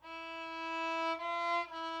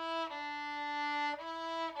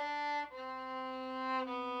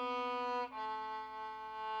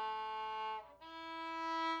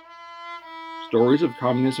Stories of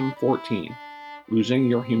Communism 14, Losing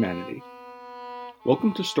Your Humanity.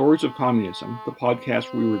 Welcome to Stories of Communism, the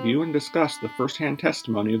podcast where we review and discuss the first-hand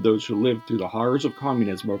testimony of those who lived through the horrors of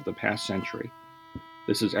communism over the past century.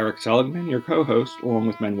 This is Eric Seligman, your co-host, along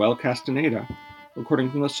with Manuel Castaneda, recording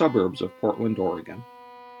from the suburbs of Portland, Oregon.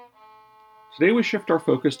 Today we shift our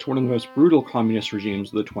focus to one of the most brutal communist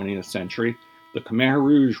regimes of the 20th century, the Khmer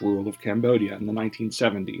Rouge rule of Cambodia in the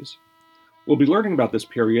 1970s. We'll be learning about this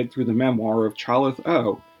period through the memoir of Chalith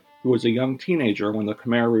Oh, who was a young teenager when the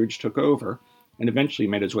Khmer Rouge took over and eventually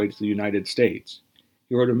made his way to the United States.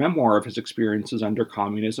 He wrote a memoir of his experiences under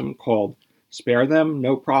communism called Spare Them,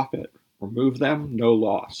 No Profit, Remove Them, No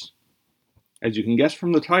Loss. As you can guess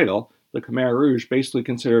from the title, the Khmer Rouge basically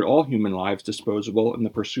considered all human lives disposable in the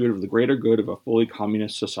pursuit of the greater good of a fully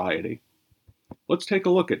communist society. Let's take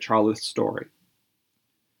a look at Chalith's story.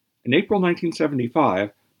 In April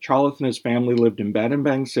 1975, Chalith and his family lived in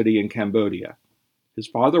Battambang City in Cambodia. His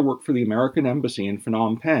father worked for the American Embassy in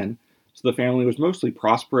Phnom Penh, so the family was mostly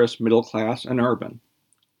prosperous, middle-class, and urban.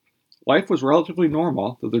 Life was relatively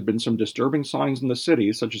normal, though there had been some disturbing signs in the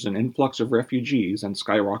city, such as an influx of refugees and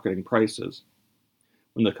skyrocketing prices.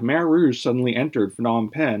 When the Khmer Rouge suddenly entered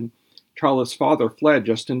Phnom Penh, Chalith's father fled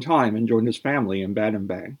just in time and joined his family in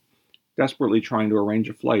Battambang, desperately trying to arrange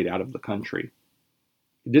a flight out of the country.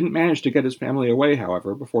 He didn't manage to get his family away,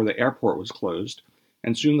 however, before the airport was closed,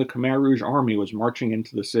 and soon the Khmer Rouge army was marching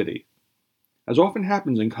into the city. As often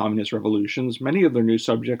happens in communist revolutions, many of their new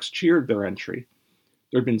subjects cheered their entry.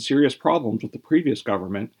 There had been serious problems with the previous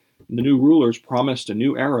government, and the new rulers promised a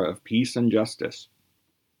new era of peace and justice.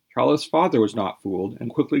 Chalith's father was not fooled,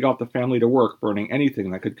 and quickly got the family to work burning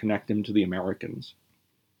anything that could connect him to the Americans.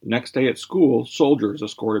 The next day at school, soldiers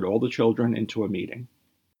escorted all the children into a meeting.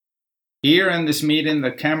 Here in this meeting,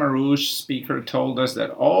 the Khmer Rouge speaker told us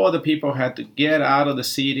that all the people had to get out of the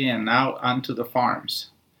city and out onto the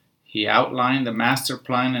farms. He outlined the master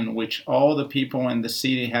plan in which all the people in the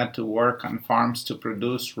city had to work on farms to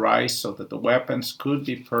produce rice so that the weapons could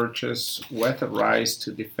be purchased with the rice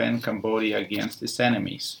to defend Cambodia against its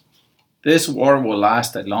enemies. This war will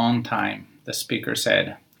last a long time, the speaker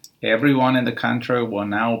said. Everyone in the country will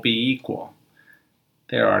now be equal.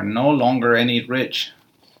 There are no longer any rich.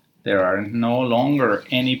 There are no longer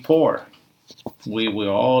any poor. We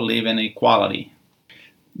will all live in equality.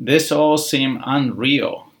 This all seemed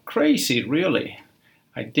unreal. Crazy, really.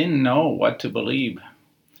 I didn't know what to believe.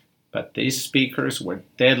 But these speakers were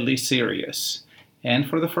deadly serious. And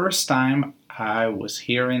for the first time, I was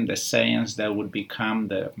hearing the sayings that would become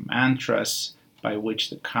the mantras by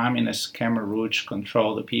which the communist Khmer Rouge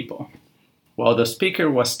control the people. While the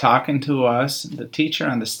speaker was talking to us, the teacher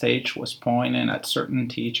on the stage was pointing at certain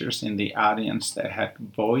teachers in the audience that had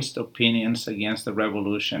voiced opinions against the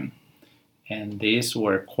revolution, and these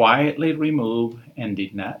were quietly removed and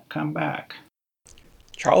did not come back.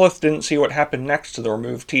 Chalith didn't see what happened next to the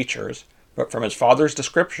removed teachers, but from his father's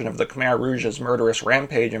description of the Khmer Rouge's murderous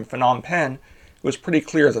rampage in Phnom Penh, it was pretty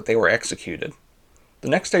clear that they were executed. The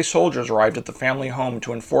next day, soldiers arrived at the family home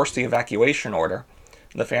to enforce the evacuation order,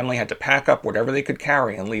 and the family had to pack up whatever they could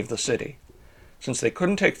carry and leave the city. Since they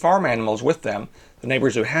couldn't take farm animals with them, the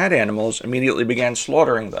neighbors who had animals immediately began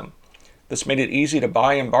slaughtering them. This made it easy to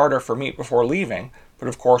buy and barter for meat before leaving, but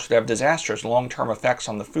of course would have disastrous long-term effects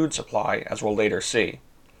on the food supply, as we'll later see.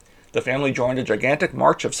 The family joined a gigantic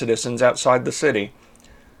march of citizens outside the city,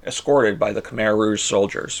 escorted by the Khmer Rouge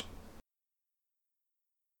soldiers.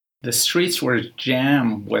 The streets were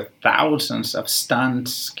jammed with thousands of stunned,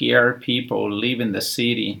 scared people leaving the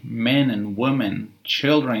city, men and women,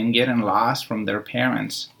 children getting lost from their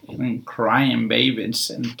parents, even crying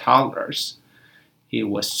babies and toddlers. It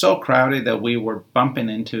was so crowded that we were bumping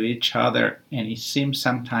into each other, and it seemed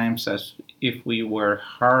sometimes as if we were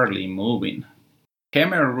hardly moving.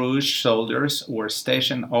 Khmer Rouge soldiers were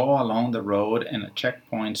stationed all along the road and at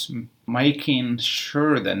checkpoints, making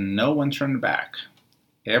sure that no one turned back.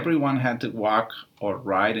 Everyone had to walk or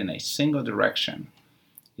ride in a single direction.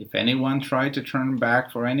 If anyone tried to turn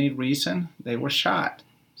back for any reason, they were shot,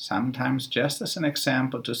 sometimes just as an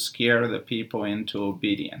example to scare the people into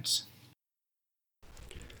obedience.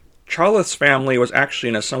 Chalith's family was actually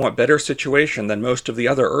in a somewhat better situation than most of the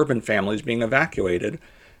other urban families being evacuated, in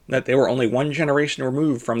that they were only one generation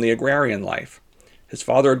removed from the agrarian life. His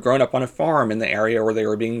father had grown up on a farm in the area where they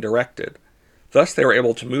were being directed. Thus, they were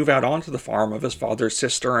able to move out onto the farm of his father's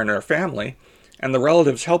sister and her family, and the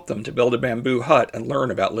relatives helped them to build a bamboo hut and learn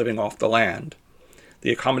about living off the land.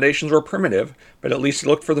 The accommodations were primitive, but at least it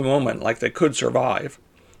looked for the moment like they could survive.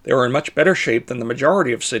 They were in much better shape than the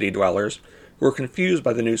majority of city dwellers, who were confused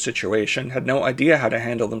by the new situation, had no idea how to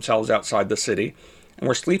handle themselves outside the city, and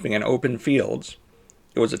were sleeping in open fields.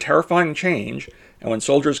 It was a terrifying change, and when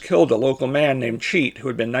soldiers killed a local man named Cheat who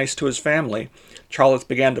had been nice to his family, Charlotte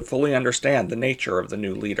began to fully understand the nature of the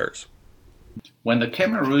new leaders. When the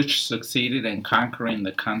Khmer Rouge succeeded in conquering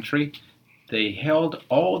the country, they held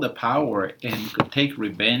all the power and could take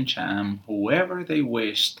revenge on whoever they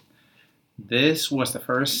wished. This was the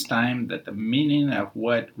first time that the meaning of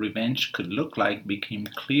what revenge could look like became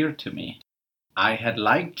clear to me. I had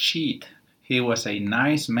liked Cheat. He was a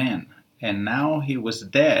nice man, and now he was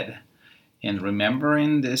dead. And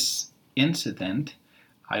remembering this incident,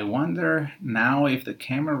 I wonder now if the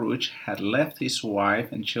Khmer Rouge had left his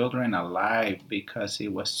wife and children alive because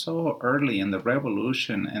it was so early in the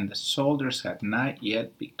revolution and the soldiers had not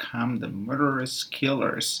yet become the murderous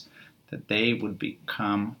killers that they would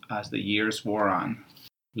become as the years wore on.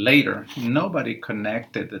 Later, nobody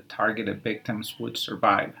connected the targeted victims would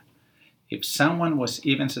survive. If someone was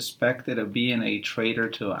even suspected of being a traitor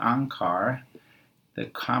to Angkar, the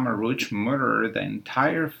Khmer Rouge murdered the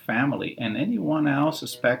entire family and anyone else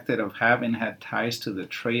suspected of having had ties to the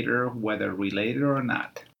traitor, whether related or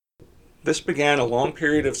not. This began a long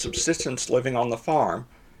period of subsistence living on the farm,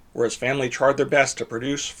 where his family tried their best to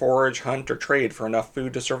produce, forage, hunt, or trade for enough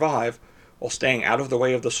food to survive, while staying out of the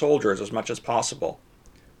way of the soldiers as much as possible.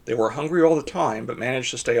 They were hungry all the time, but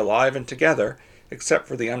managed to stay alive and together, except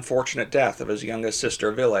for the unfortunate death of his youngest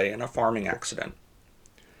sister Ville in a farming accident.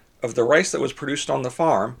 Of the rice that was produced on the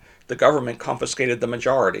farm, the government confiscated the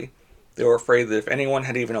majority. They were afraid that if anyone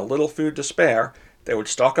had even a little food to spare, they would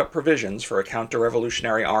stock up provisions for a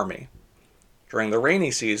counter-revolutionary army. During the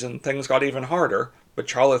rainy season, things got even harder, but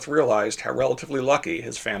Charlotte realized how relatively lucky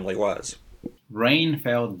his family was. Rain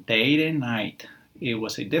fell day and night. It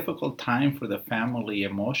was a difficult time for the family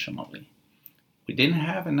emotionally. We didn't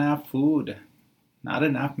have enough food, not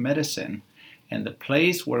enough medicine, and the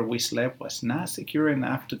place where we slept was not secure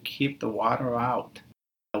enough to keep the water out.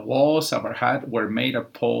 The walls of our hut were made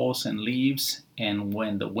of poles and leaves, and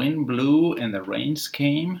when the wind blew and the rains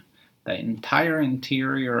came, the entire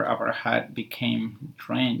interior of our hut became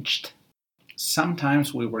drenched.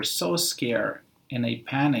 Sometimes we were so scared, in a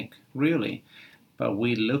panic, really, but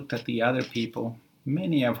we looked at the other people,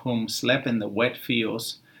 many of whom slept in the wet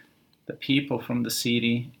fields, the people from the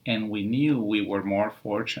city, and we knew we were more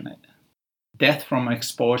fortunate. Death from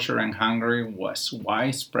exposure and hunger was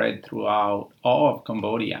widespread throughout all of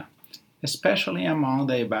Cambodia, especially among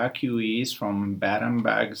the evacuees from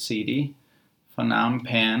Battambang City, Phnom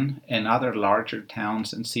Penh, and other larger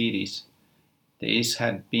towns and cities. These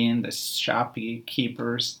had been the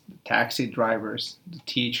shopkeepers, the taxi drivers, the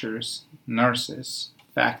teachers, nurses,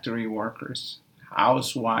 factory workers,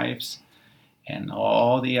 housewives, and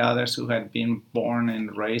all the others who had been born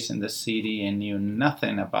and raised in the city and knew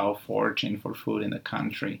nothing about foraging for food in the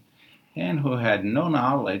country, and who had no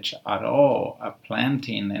knowledge at all of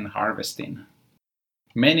planting and harvesting.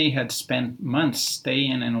 Many had spent months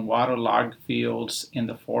staying in waterlogged fields in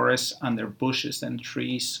the forests under bushes and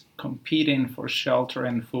trees, competing for shelter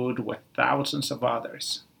and food with thousands of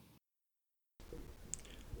others.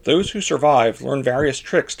 Those who survived learned various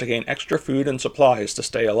tricks to gain extra food and supplies to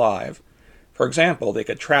stay alive. For example, they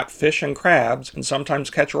could trap fish and crabs and sometimes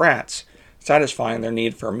catch rats, satisfying their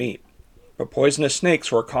need for meat. But poisonous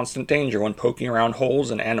snakes were a constant danger when poking around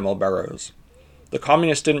holes in animal burrows. The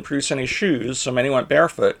communists didn't produce any shoes, so many went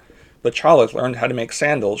barefoot, but Charlotte learned how to make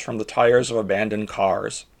sandals from the tires of abandoned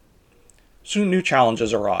cars. Soon new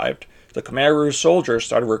challenges arrived. The Khmer Rouge soldiers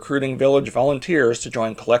started recruiting village volunteers to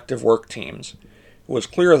join collective work teams. It was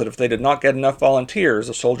clear that if they did not get enough volunteers,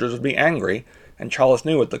 the soldiers would be angry, and Charlotte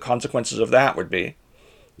knew what the consequences of that would be.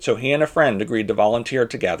 So he and a friend agreed to volunteer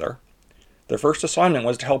together. Their first assignment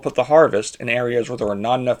was to help with the harvest in areas where there were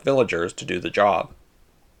not enough villagers to do the job.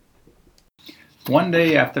 One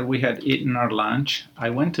day after we had eaten our lunch, I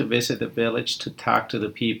went to visit the village to talk to the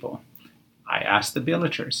people. I asked the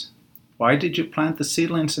villagers, "Why did you plant the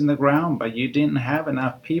seedlings in the ground but you didn't have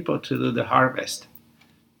enough people to do the harvest?"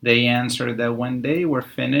 They answered that when they were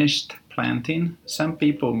finished planting, some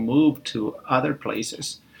people moved to other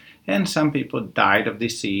places, and some people died of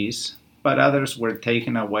disease, but others were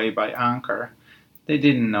taken away by Angkar. They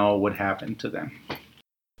didn't know what happened to them.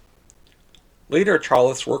 Later,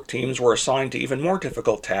 Charlotte's work teams were assigned to even more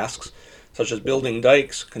difficult tasks, such as building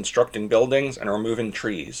dikes, constructing buildings, and removing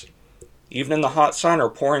trees. Even in the hot sun or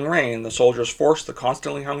pouring rain, the soldiers forced the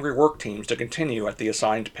constantly hungry work teams to continue at the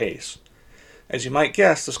assigned pace. As you might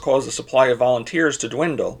guess, this caused the supply of volunteers to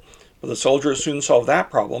dwindle, but the soldiers soon solved that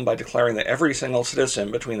problem by declaring that every single citizen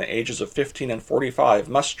between the ages of 15 and 45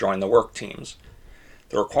 must join the work teams.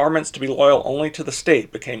 The requirements to be loyal only to the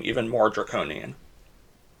state became even more draconian.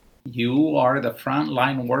 You are the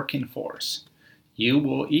frontline working force. You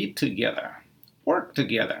will eat together, work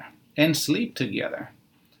together, and sleep together.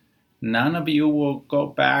 None of you will go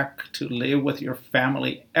back to live with your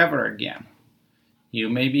family ever again. You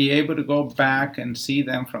may be able to go back and see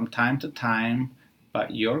them from time to time,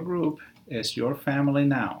 but your group is your family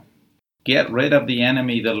now. Get rid of the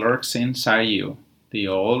enemy that lurks inside you. The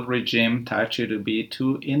old regime taught you to be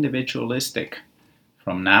too individualistic.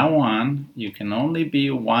 From now on, you can only be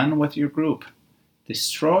one with your group.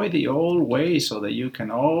 Destroy the old ways so that you can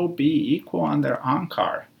all be equal under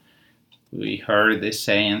Ankar. We heard these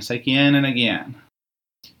sayings again and again.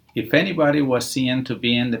 If anybody was seen to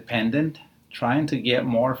be independent, trying to get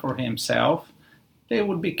more for himself, they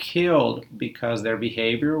would be killed because their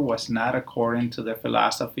behavior was not according to the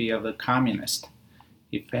philosophy of the communist.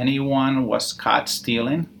 If anyone was caught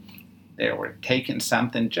stealing, they were taking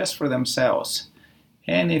something just for themselves.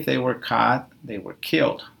 And if they were caught, they were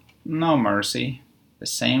killed. No mercy. The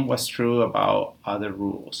same was true about other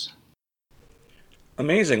rules.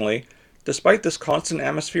 Amazingly, despite this constant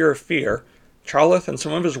atmosphere of fear, Charloth and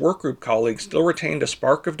some of his workgroup colleagues still retained a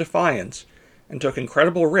spark of defiance and took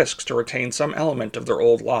incredible risks to retain some element of their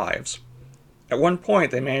old lives. At one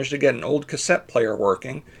point, they managed to get an old cassette player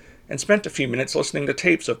working and spent a few minutes listening to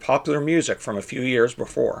tapes of popular music from a few years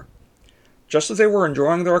before. Just as they were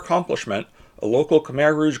enjoying their accomplishment, a local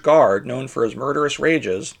Khmer Rouge guard known for his murderous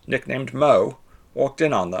rages, nicknamed Mo, walked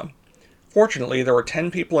in on them. Fortunately, there were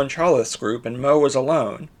 10 people in Charloth's group and Mo was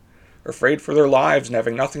alone. Afraid for their lives and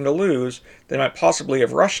having nothing to lose, they might possibly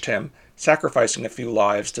have rushed him, sacrificing a few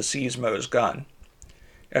lives to seize Mo's gun.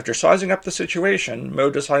 After sizing up the situation, Mo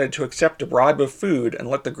decided to accept a bribe of food and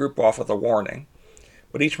let the group off with a warning.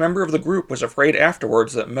 But each member of the group was afraid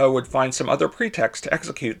afterwards that Mo would find some other pretext to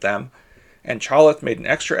execute them, and Charloth made an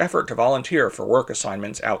extra effort to volunteer for work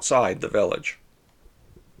assignments outside the village.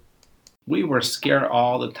 We were scared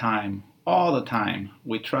all the time.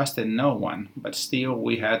 We trusted no one, but still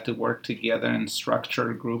we had to work together in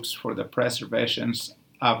structured groups for the preservation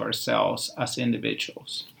of ourselves as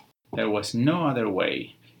individuals. There was no other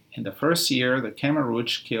way. In the first year, the Khmer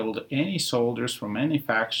Rouge killed any soldiers from any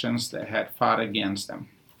factions that had fought against them.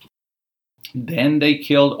 Then they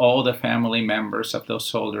killed all the family members of those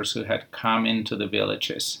soldiers who had come into the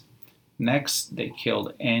villages. Next, they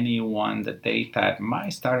killed anyone that they thought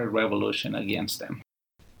might start a revolution against them.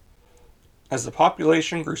 As the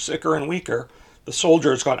population grew sicker and weaker, the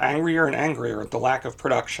soldiers got angrier and angrier at the lack of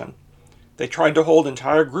production. They tried to hold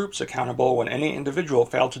entire groups accountable when any individual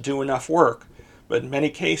failed to do enough work, but in many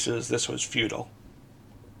cases this was futile.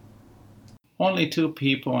 Only 2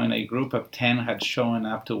 people in a group of 10 had shown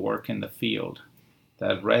up to work in the field.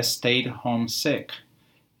 The rest stayed home sick,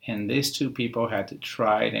 and these 2 people had to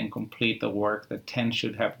try and complete the work that 10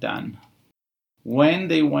 should have done. When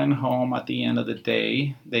they went home at the end of the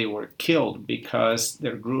day, they were killed because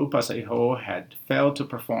their group as a whole had failed to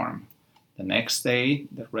perform. The next day,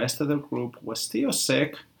 the rest of the group was still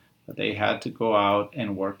sick, but they had to go out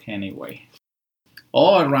and work anyway.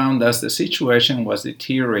 All around us, the situation was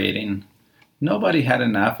deteriorating. Nobody had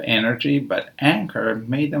enough energy, but Ankar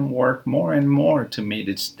made them work more and more to meet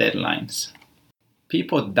its deadlines.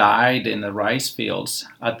 People died in the rice fields,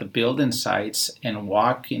 at the building sites, and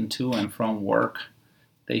walking to and from work.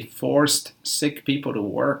 They forced sick people to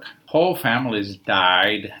work. Whole families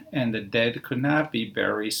died, and the dead could not be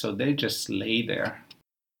buried, so they just lay there.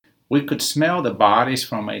 We could smell the bodies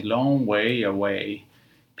from a long way away.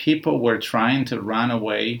 People were trying to run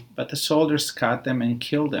away, but the soldiers caught them and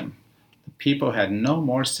killed them. The people had no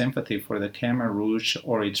more sympathy for the Khmer Rouge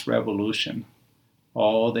or its revolution.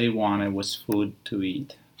 All they wanted was food to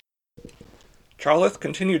eat. Charloth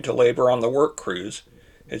continued to labor on the work crews,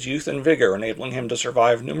 his youth and vigor enabling him to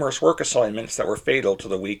survive numerous work assignments that were fatal to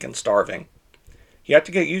the weak and starving. He had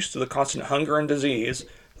to get used to the constant hunger and disease,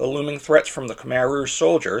 the looming threats from the Khmer Rouge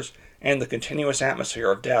soldiers, and the continuous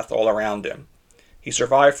atmosphere of death all around him. He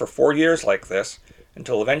survived for 4 years like this,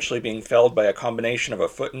 until eventually being felled by a combination of a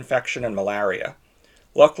foot infection and malaria.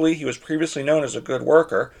 Luckily, he was previously known as a good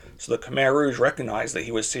worker, so the Khmer Rouge recognized that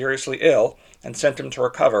he was seriously ill and sent him to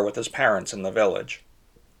recover with his parents in the village.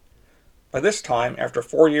 By this time, after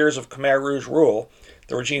 4 years of Khmer Rouge rule,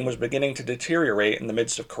 the regime was beginning to deteriorate in the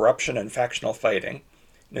midst of corruption and factional fighting.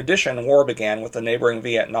 In addition, war began with the neighboring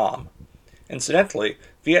Vietnam. Incidentally,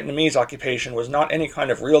 Vietnamese occupation was not any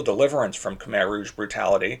kind of real deliverance from Khmer Rouge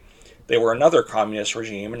brutality. They were another communist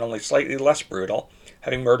regime and only slightly less brutal,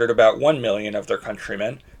 having murdered about 1 million of their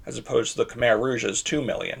countrymen, as opposed to the Khmer Rouge's 2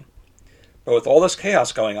 million. But with all this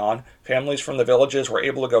chaos going on, families from the villages were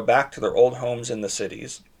able to go back to their old homes in the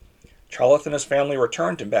cities. Charlotte and his family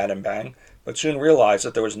returned to Battambang, but soon realized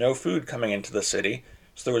that there was no food coming into the city,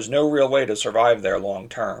 so there was no real way to survive there long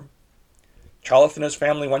term. Charlotte and his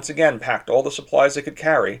family once again packed all the supplies they could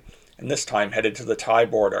carry, and this time headed to the Thai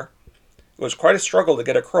border. It was quite a struggle to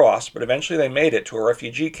get across, but eventually they made it to a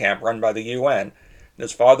refugee camp run by the UN, and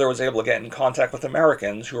his father was able to get in contact with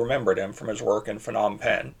Americans who remembered him from his work in Phnom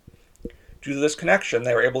Penh. Due to this connection,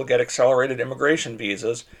 they were able to get accelerated immigration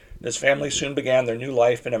visas, and his family soon began their new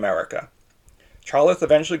life in America. Charlotte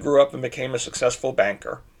eventually grew up and became a successful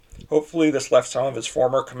banker. Hopefully this left some of his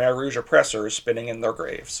former Khmer Rouge oppressors spinning in their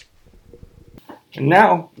graves. And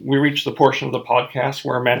now we reach the portion of the podcast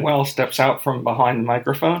where Manuel steps out from behind the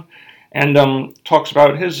microphone and talks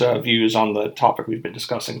about his views on the topic we've been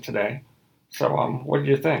discussing today. So what did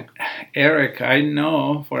you think? Eric, I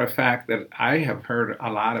know for a fact that I have heard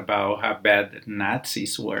a lot about how bad the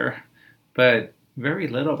Nazis were, but very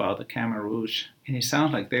little about the Khmer Rouge. And it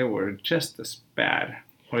sounds like they were just as bad,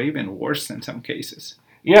 or even worse in some cases.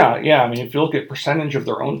 Yeah. I mean, if you look at percentage of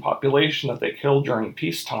their own population that they killed during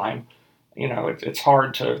peacetime, it's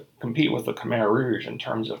hard to compete with the Khmer Rouge in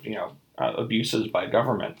terms of, abuses by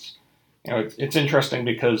governments. It's interesting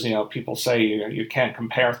because, people say you can't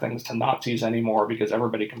compare things to Nazis anymore because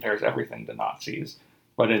everybody compares everything to Nazis.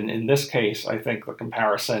 But in this case, I think the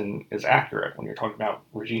comparison is accurate when you're talking about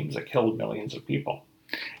regimes that killed millions of people.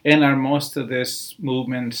 And are most of these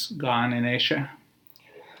movements gone in Asia?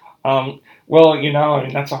 Well,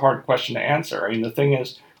 that's a hard question to answer. I mean, the thing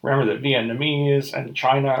is, remember that Vietnamese and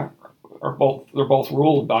China they're both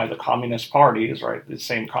ruled by the communist parties, right? The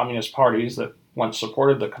same communist parties that once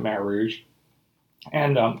supported the Khmer Rouge.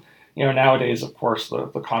 And, nowadays, of course, the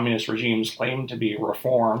communist regimes claim to be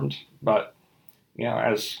reformed, but,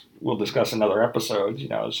 as we'll discuss in other episodes,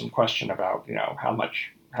 there's some question about,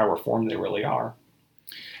 how reformed they really are.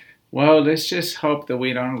 Well, let's just hope that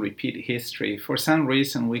we don't repeat history. For some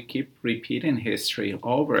reason, we keep repeating history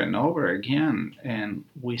over and over again, and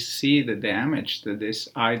we see the damage that these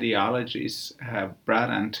ideologies have brought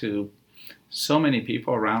onto so many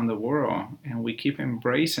people around the world, and we keep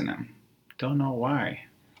embracing them. Don't know why.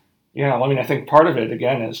 Yeah, well, I think part of it,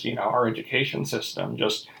 again, is, our education system.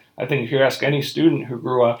 I think if you ask any student who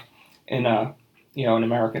grew up in an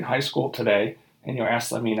American high school today, and you ask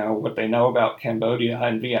them, what they know about Cambodia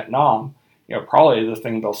and Vietnam, probably the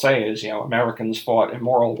thing they'll say is, Americans fought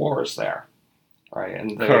immoral wars there, right?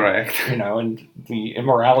 And correct. And the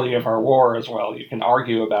immorality of our war as well. You can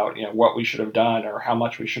argue about, what we should have done or how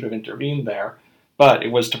much we should have intervened there, but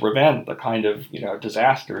it was to prevent the kind of,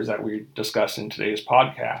 disasters that we discussed in today's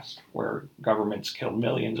podcast, where governments kill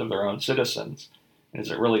millions of their own citizens. Is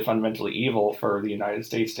it really fundamentally evil for the United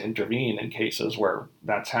States to intervene in cases where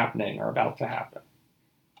that's happening or about to happen?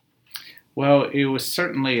 Well, it was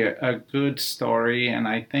certainly a good story, and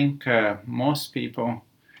I think most people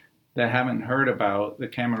that haven't heard about the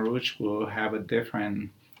Khmer Rouge will have a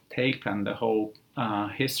different take on the whole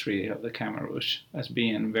history of the Khmer Rouge as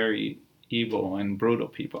being very evil and brutal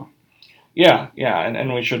people. Yeah,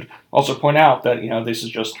 and we should also point out that, this is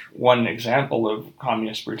just one example of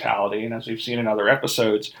communist brutality, and as we've seen in other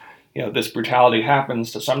episodes, this brutality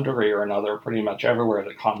happens to some degree or another pretty much everywhere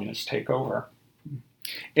that communists take over.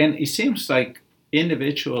 And it seems like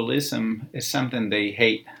individualism is something they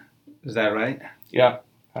hate. Is that right? Yeah,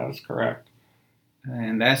 that is correct.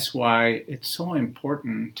 And that's why it's so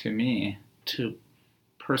important to me to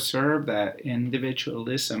preserve that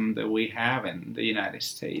individualism that we have in the United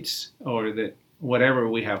States, or that whatever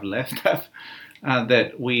we have left of,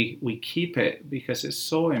 that we keep it, because it's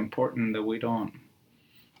so important that we don't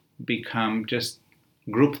become just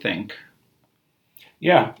groupthink.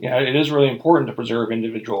 Yeah, it is really important to preserve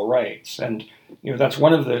individual rights. And, that's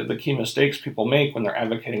one of the key mistakes people make when they're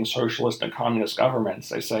advocating socialist and communist governments.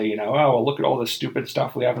 They say, oh, well, look at all this stupid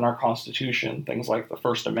stuff we have in our Constitution, things like the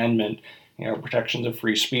First Amendment, protections of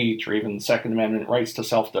free speech, or even the Second Amendment rights to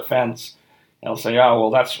self-defense. They'll say, oh, well,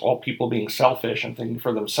 that's all people being selfish and thinking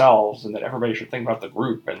for themselves, and that everybody should think about the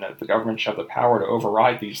group, and that the government should have the power to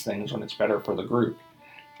override these things when it's better for the group.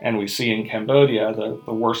 And we see in Cambodia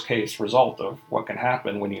the worst case result of what can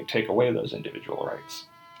happen when you take away those individual rights.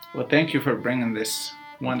 Well, thank you for bringing this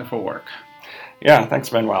wonderful work. Yeah,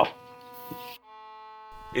 thanks, Manuel.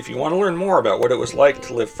 If you want to learn more about what it was like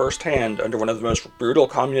to live firsthand under one of the most brutal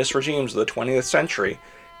communist regimes of the 20th century,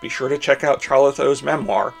 be sure to check out Charlotte Oh's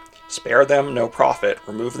memoir, Spare Them, No Profit,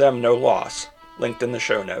 Remove Them, No Loss, linked in the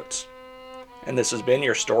show notes. And this has been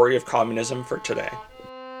your story of communism for today.